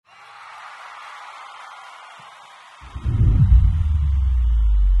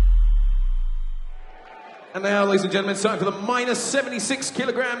And now, ladies and gentlemen, it's time for the minus 76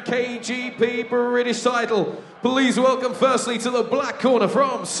 kilogram KGP British Title. Please welcome firstly to the black corner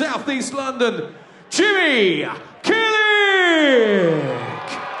from South East London, Jimmy Killick.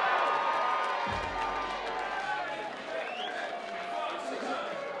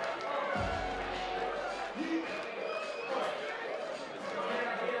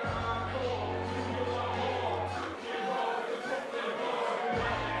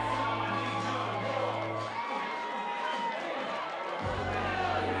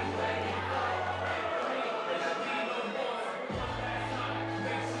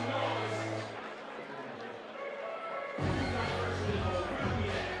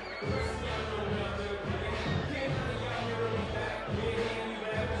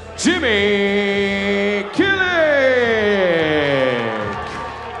 Jimmy Killick.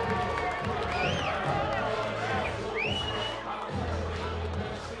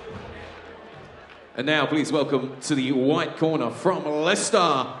 And now please welcome to the white corner from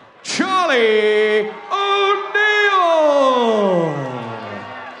Leicester, Charlie O'Neill.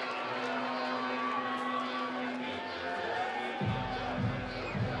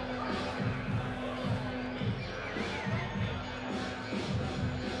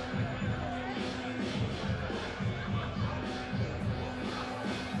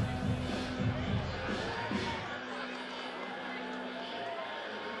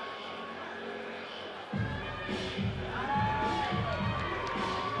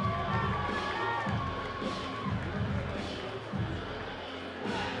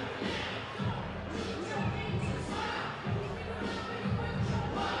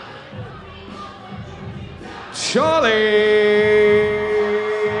 Charlie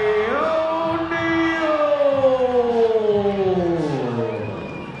O'Neill.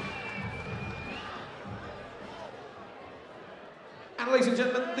 And ladies and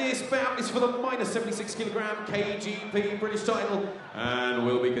gentlemen, this bout is for the minus 76 kilogram KGP British Title and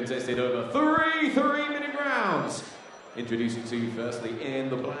will be contested over three 3-minute rounds. Introducing to you firstly in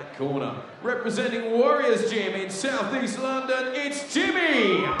the black corner, representing Warriors Gym in South East London, it's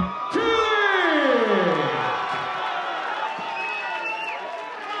Jimmy Killick.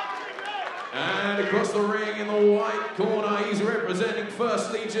 And across the ring in the white corner, he's representing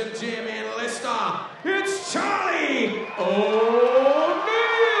First Legion Gym in Leicester, it's Charlie O'Neill.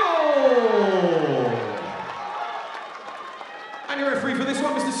 And your referee for this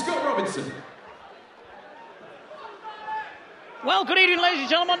one, Mr. Scott Robinson. Well, good evening, ladies and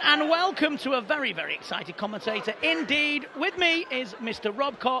gentlemen, and welcome to a very, very excited commentator indeed. With me is Mr.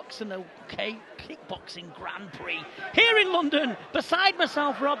 Rob Cox and the Kickboxing Grand Prix here in London. Beside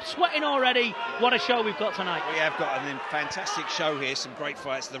myself, Rob, sweating already. What a show we've got tonight. We have got a fantastic show here, some great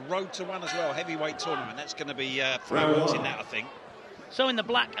fights. The road to one as well, heavyweight tournament. That's going to be fireworks in that, I think. So in the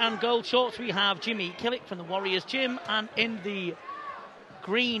black and gold shorts, we have Jimmy Killick from the Warriors Gym, and in the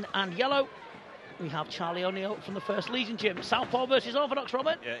green and yellow, we have Charlie O'Neill from the First Legion Gym. Southpaw versus Orthodox,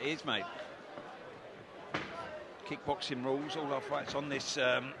 Robert. Yeah, it is, mate. Kickboxing rules, all our fights on this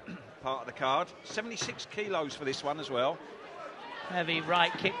part of the card. 76 kilos for this one as well. Heavy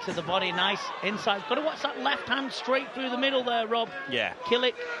right kick to the body, nice inside. Got to watch that left hand straight through the middle there, Rob. Yeah.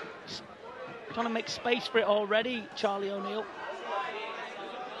 Killick trying to make space for it already, Charlie O'Neill.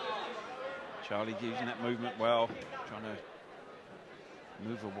 Charlie using that movement well, trying to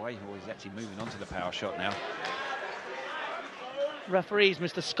move away, or he's actually moving on to the power shot now. Referees,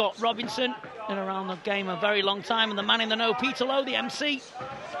 Mr. Scott Robinson, been around the game a very long time, and the man in the know, Peter Lowe, the MC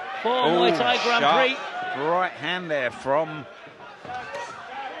for Muay Thai Grand Prix. Right hand there from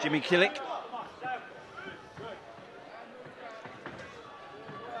Jimmy Killick.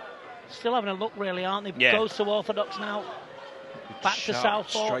 Still having a look, really, aren't they? Yeah. Goes to Orthodox now. Back to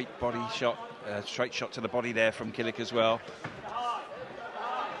Southpaw. Straight body shot, straight shot to the body there from Killick as well.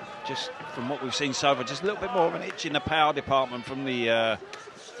 Just from what we've seen so far, just a little bit more of an itch in the power department from the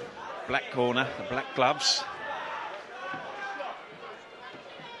black corner, the black gloves.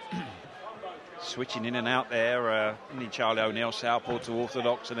 Switching in and out there, Charlie O'Neill, southpaw to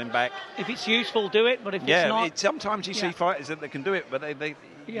orthodox and then back. If it's useful, do it, but if it's not... Sometimes you see fighters that can do it, but they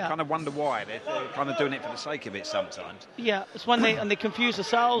kind of wonder why. They're kind of doing it for the sake of it sometimes. Yeah, it's when they confuse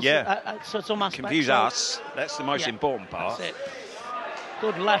themselves. Yeah. So some aspects. Confuse us, that's the most important part. That's it.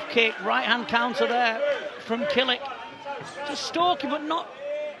 Good left kick, right hand counter there from Killick. Just stalking, but not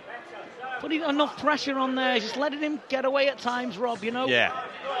putting enough pressure on there. Just letting him get away at times, Rob, you know? Yeah,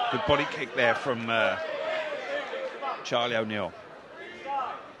 good body kick there from Charlie O'Neill.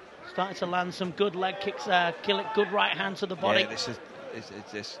 Starting to land some good leg kicks there. Killick, good right hand to the body. Yeah, this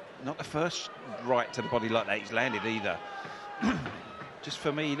is not the first right to the body like that he's landed either. just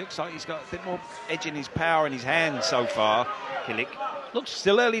for me, he looks like he's got a bit more edge in his power in his hands so far, Killick. Looks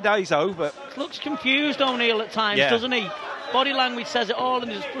still early days though, but looks confused, O'Neill, at times, doesn't he? Body language says it all,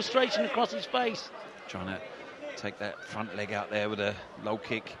 and there's frustration across his face. Trying to take that front leg out there with a low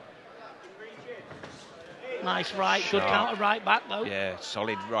kick. Nice right, good counter right back though. Yeah,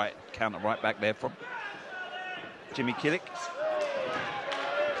 solid right counter right back there from Jimmy Killick.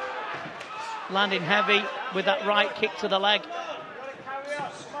 Landing heavy with that right kick to the leg.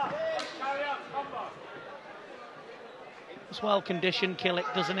 It's well conditioned,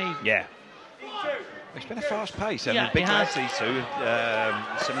 Killick, doesn't he? Yeah. It's been a fast pace, and big has. lads, these two,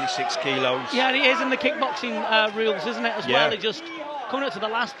 76 kilos. Yeah, he is in the kickboxing rules, isn't it, as well? He just coming up to the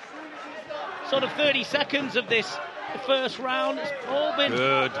last sort of 30 seconds of the first round. It's all been...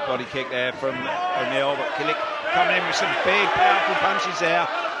 Good body kick there from O'Neill, but Killick coming in with some big, powerful punches there.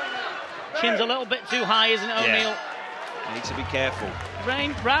 Chin's a little bit too high, isn't it, O'Neill? Needs to be careful.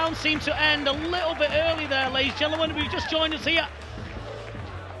 Round seemed to end a little bit early there, ladies and gentlemen. We've just joined us here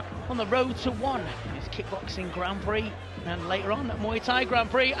on the road to one. It's Kickboxing Grand Prix, and later on, Muay Thai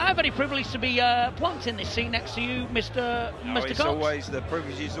Grand Prix. I'm very privileged to be plonked in this seat next to you, Mr. Cox. Always the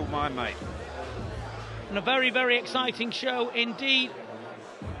privilege is all mine, mate. And a very, very exciting show indeed.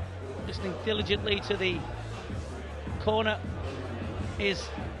 Listening diligently to the corner is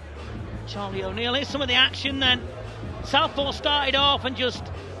Charlie O'Neill. Here's some of the action then. Southpaw started off and just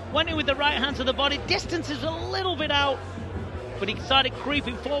went in with the right hand to the body. Distance is a little bit out, but he started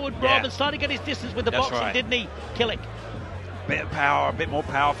creeping forward, Rob, and started to get his distance with the boxing, didn't he, Killick? Bit of power, a bit more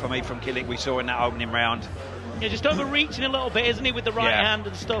power for me from Killick we saw in that opening round. Yeah, just overreaching a little bit, isn't he, with the right hand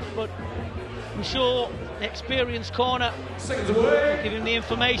and stuff, but I'm sure the experienced corner will give him the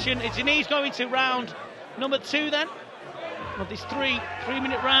information. It's He's going to round number 2 then of these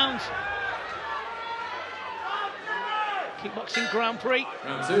three-minute rounds. Kickboxing Grand Prix,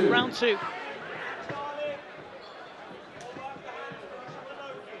 round 2.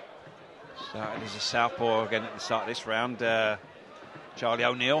 Started as a southpaw again at the start of this round. Charlie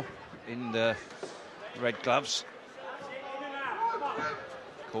O'Neill in the red gloves.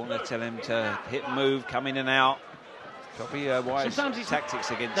 Corner tell him to hit and move, come in and out. Probably wise tactics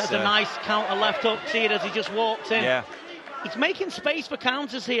against... There's a nice counter left up. See it as he just walked in. Yeah. He's making space for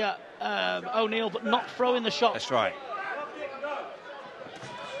counters here, O'Neill, but not throwing the shot. That's right.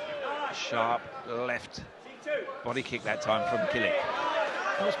 Sharp left body kick that time from Killick.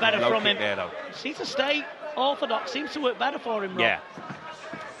 That was better from him. There, though. Seems to stay orthodox. Seems to work better for him, Rob. Yeah.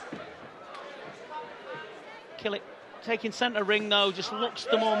 Killick taking centre ring, though, just looks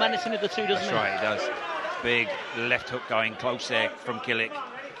the more menacing of the two, doesn't he? That's right, he does. Big left hook going close there from Killick.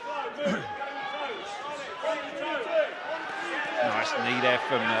 Nice knee there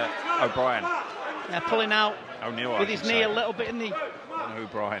from O'Brien. Yeah, pulling out O'Neill with his knee a little bit in the... I don't know who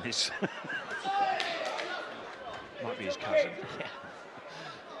O'Brien is. Might be his cousin. Yeah.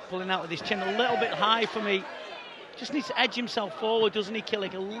 Pulling out with his chin a little bit high for me. Just needs to edge himself forward, doesn't he,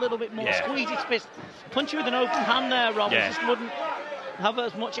 Killick? A little bit more. Squeeze his fist. Punch you with an open hand there, Rob. It just wouldn't have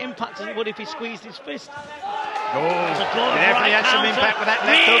as much impact as it would if he squeezed his fist. Oh, he definitely had some impact with that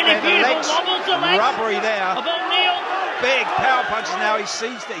left hook there. The legs rubbery there. Of O'Neill. Big power punches now. He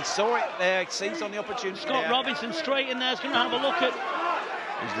seized it. He saw it there. He seized on the opportunity. Scott Robinson straight in there is going to have a look at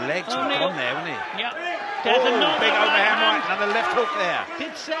his legs were on there, wasn't he? Yeah. There's another big overhand right. Another left hook there.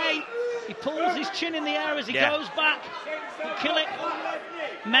 Did say he pulls his chin in the air as he goes back. Killick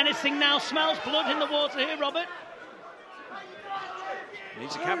menacing now. Smells blood in the water here, Robert.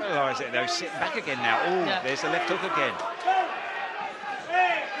 Needs to capitalise it though. Sitting back again now. Oh, there's the left hook again.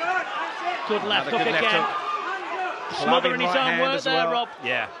 Good left hook again. Smothering his own work there, Rob.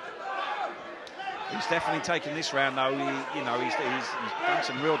 Yeah. He's definitely taken this round though. He's done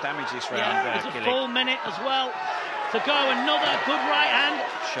some real damage this round. Yeah, there's a full minute as well to go. Another good right hand.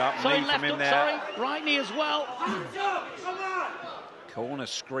 Sharp knee from him there. Right knee as well. Corner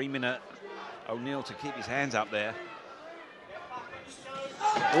screaming at O'Neill to keep his hands up there.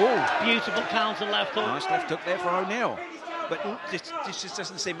 Oh, beautiful counter left hook. Nice left hook there for O'Neill. But this just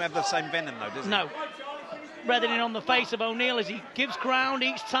doesn't seem to have the same venom though, does it? No. Reddening on the face of O'Neill as he gives ground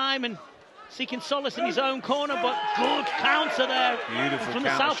each time and seeking solace in his own corner, but good counter there. Beautiful from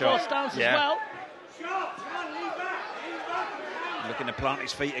counter the southpaw shot. stance as well. Looking to plant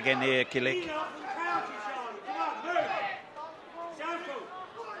his feet again here, Killick.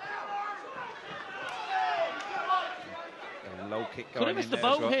 Low kick going. Could have missed the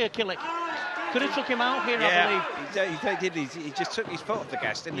boat here, Killick. Could have took him out here, I believe. He just took his foot off the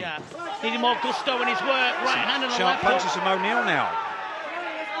gas, didn't he? Yeah. Needed more gusto in his work. Right hand and a sharp left punches hook. from O'Neill now.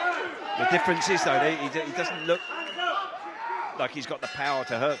 The difference is, though, he doesn't look like he's got the power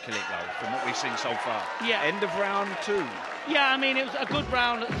to hurt Killick, though, from what we've seen so far. Yeah. End of round 2. Yeah, I mean, it was a good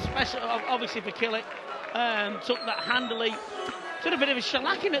round, especially obviously for Killick. Took that handily. Did a bit of a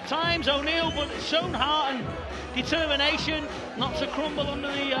shellacking at times, O'Neill, but shown heart and determination not to crumble under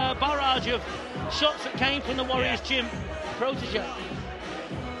the barrage of shots that came from the Warriors gym protege.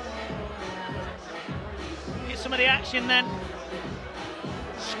 Get some of the action then.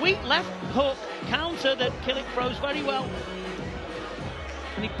 Sweet left hook counter that Killick throws very well.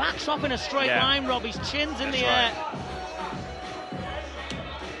 And he backs off in a straight line, Rob. His chin's in the air.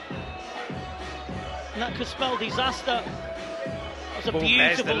 And that could spell disaster. That's a beautiful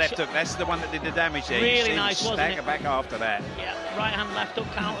There's the left hook. That's the one that did the damage there. Really nice, wasn't it? Stagger back after that. Yeah, right hand left hook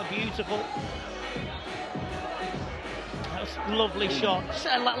counter, beautiful. That was a lovely shot. Just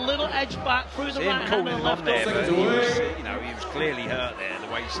a little edge back through the right hand and the left hook. He was clearly hurt there,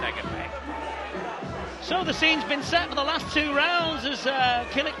 the way he staggered back. So the scene's been set for the last 2 rounds as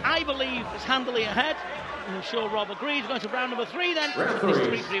Killick, I believe, is handily ahead. I'm sure Rob agrees. Going to round number 3 then.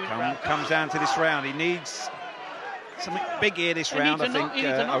 Comes down to this round. He needs something big here this round, I think. He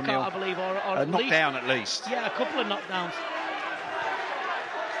needs a knockout, I believe, or a knockdown at least. Yeah, a couple of knockdowns.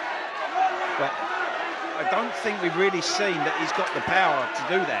 But I don't think we've really seen that he's got the power to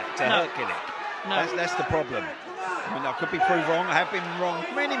do that, to hurt Killick. No. That's the problem. I mean, I could be proved wrong. I have been wrong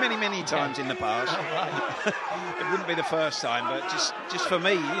many times in the past. It wouldn't be the first time, but just for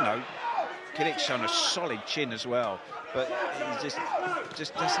me, you know, Killick's shown a solid chin as well, but he just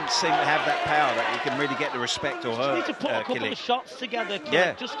doesn't seem to have that power that he can really get the respect or hurt. He needs to put a couple of shots together.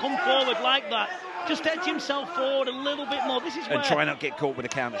 Killick. Just come forward like that. Just edge himself forward a little bit more. This is where... And try not get caught with a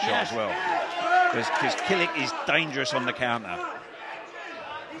counter shot as well, because Killick is dangerous on the counter.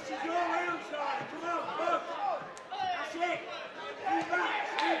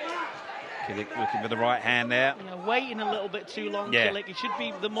 Killick looking for the right hand there. You know, waiting a little bit too long, Killick. He should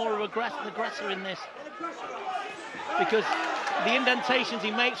be the more aggressor in this. Because the indentations he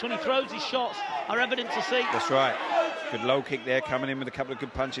makes when he throws his shots are evident to see. That's right. Good low kick there, coming in with a couple of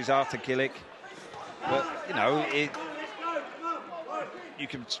good punches after Killick. But, you know, you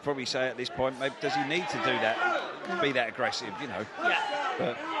can probably say at this point, maybe, does he need to do that? Be that aggressive, you know? Yeah.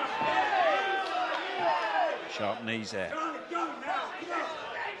 But sharp knees there.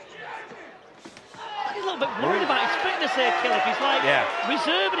 He's a little bit worried about his fitness here, Killick. He's like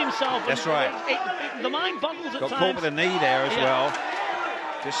reserving himself. That's right. The mind boggles at times. Got caught with a knee there as well.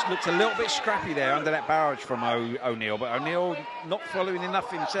 Just looks a little bit scrappy there under that barrage from O'Neill, but O'Neill not following enough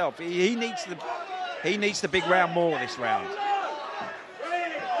himself. He needs the big round more this round.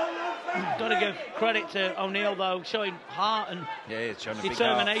 Got to give credit to O'Neill though, showing heart and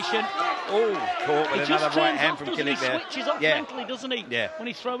determination. Caught with another right hand from Killick there. He switches off mentally, doesn't he? Yeah. When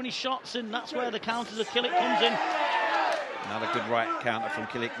he's throwing his shots in, that's where the counters of Killick comes in. Another good right counter from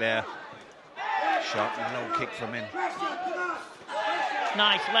Killick there. Sharp low kick from him.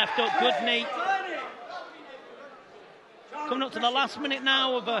 Nice left hook, good knee. Coming up to the last minute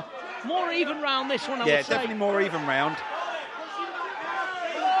now of a more even round, this one, I would say. Yeah, definitely more even round.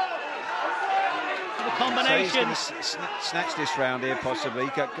 The combination. So he's going to snatch this round here, possibly.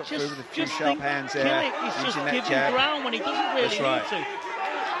 Got through with a few sharp hands there. Killick is just giving ground when he doesn't really need to.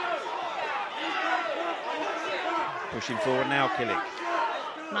 Pushing forward now, Killick.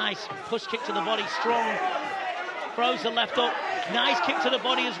 Nice push kick to the body, strong. Throws the left up. Nice kick to the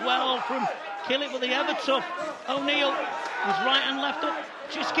body as well from Killick with the ever tough O'Neill. His right and left up.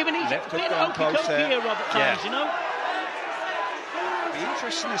 Just giving his bit okey-dokey here, Rob, at times, you know. Be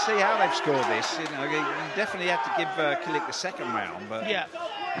interesting to see how they've scored this. You know, you definitely have to give Killick the second round, but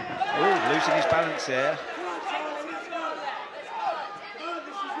losing his balance there.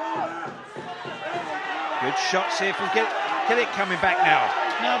 Good shots here from Killick. Killick coming back now.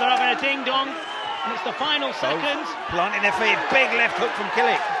 Now they're having a ding-dong, and it's the final seconds. Planting their feet, big left hook from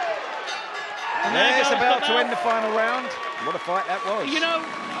Killick. And there's about to end the final round. What a fight that was. You know,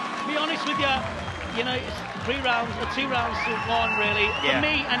 to be honest with you, you know, it's 3 rounds, or 2 rounds to 1, really. For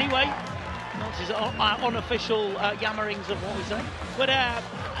me, anyway. This is unofficial yammerings of what we say. But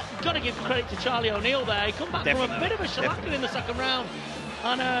got to give credit to Charlie O'Neill there. He come back from a bit of a shellacking in the second round.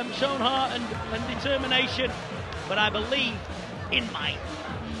 And shown heart and determination. But I believe, in my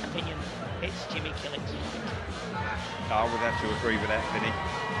opinion, it's Jimmy Killick. I would have to agree with that, Vinny.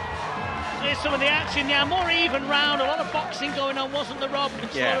 Here's some of the action, more even round. A lot of boxing going on, wasn't there, Rob?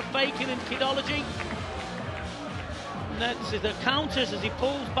 And sort of faking and kidology. That's the counters as he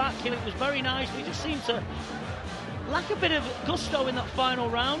pulls back. Killick was very nice, but he just seemed to lack a bit of gusto in that final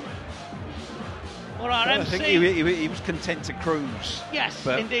round. Or our MC. I think he was content to cruise. Yes,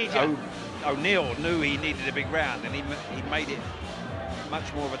 but indeed. O'Neill knew he needed a big round, and he made it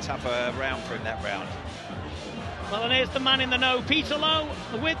much more of a tougher round for him that round. Well, and here's the man in the know, Peter Lowe,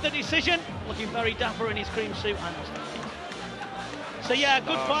 with the decision, looking very dapper in his cream suit. So yeah,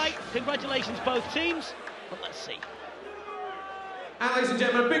 good fight. Congratulations both teams. But let's see. And ladies and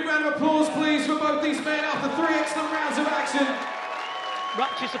gentlemen, a big round of applause, please, for both these men after 3 excellent rounds of action.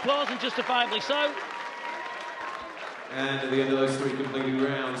 Rapturous applause, and justifiably so. And at the end of those 3 completed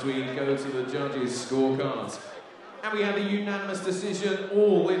rounds, we go to the judges' scorecards. And we have a unanimous decision,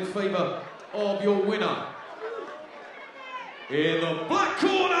 all in favour of your winner. In the black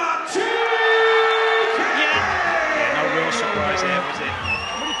corner, Killick! Yeah, no real surprise there, was it?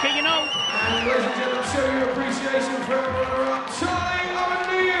 Okay, you know. And ladies and gentlemen, show your appreciation for our runner-up, Charlie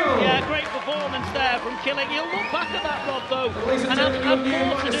O'Neill! Yeah, great performance there from Killick. He'll look back at that, Rob, though, ladies and have gentlemen,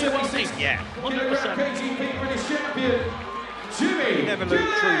 more to do, won't he? Yeah. 100%. KGP British Champion, Jimmy You never lose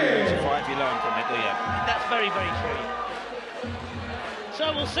Killick! true to fight if you learn from it, do you? That's very, very true.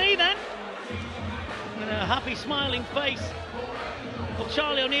 So we'll see then. And a happy, smiling face. Well,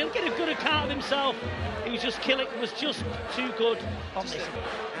 Charlie O'Neill get a good account of himself. Killick was just too good on this.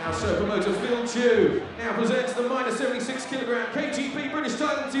 Our show promoter Phil Chew now presents the -76 kilogram KGP British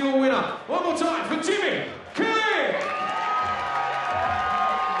Title to your winner. One more time for Jimmy Killick!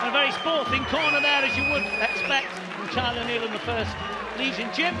 And a very sporting corner there, as you would expect from Charlie O'Neill in the first Legion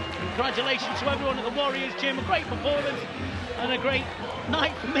gym. Congratulations to everyone at the Warriors gym. A great performance and a great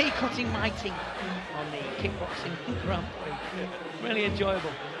night for me, cutting my teeth on the kickboxing Grand Prix. Really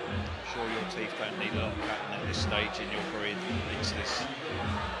enjoyable. I'm sure your teeth don't need a lot of cutting at this stage in your career. It's this.